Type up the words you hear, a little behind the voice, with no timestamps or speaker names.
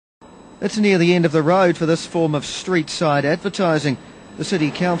It's near the end of the road for this form of street-side advertising. The City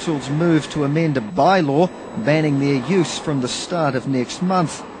Council's moved to amend a bylaw banning their use from the start of next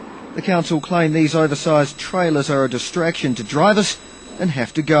month. The council claim these oversized trailers are a distraction to drivers and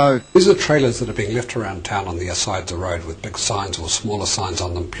have to go. These are trailers that are being left around town on the sides of the road with big signs or smaller signs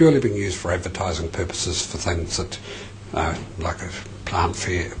on them, purely being used for advertising purposes for things that, like a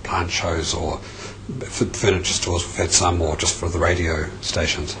plant shows or furniture stores. We've had some, or just for the radio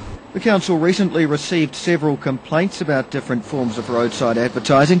stations. The council recently received several complaints about different forms of roadside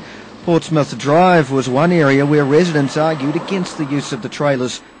advertising. Portsmouth Drive was one area where residents argued against the use of the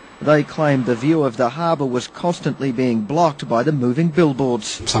trailers. They claimed the view of the harbour was constantly being blocked by the moving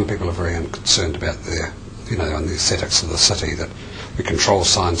billboards. Some people are very concerned about on the aesthetics of the city, that we control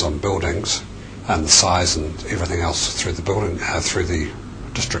signs on buildings and the size and everything else through the building, through the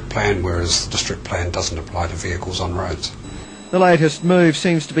district plan, whereas the district plan doesn't apply to vehicles on roads. The latest move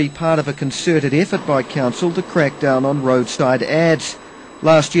seems to be part of a concerted effort by council to crack down on roadside ads.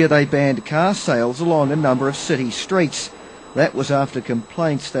 Last year they banned car sales along a number of city streets. That was after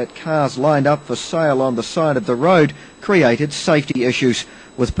complaints that cars lined up for sale on the side of the road created safety issues,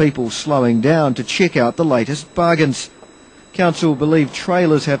 with people slowing down to check out the latest bargains. Council believe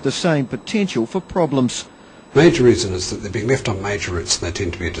trailers have the same potential for problems. Major reason is that they're being left on major routes and they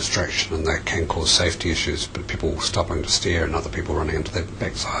tend to be a distraction, and they can cause safety issues, but people stopping to stare and other people running into their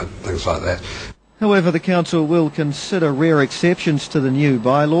backside, things like that. However, the council will consider rare exceptions to the new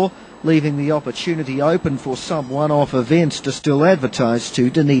bylaw, leaving the opportunity open for some one-off events to still advertise to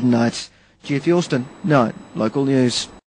Dunedinites. Jeff Yorston, 9 Local News.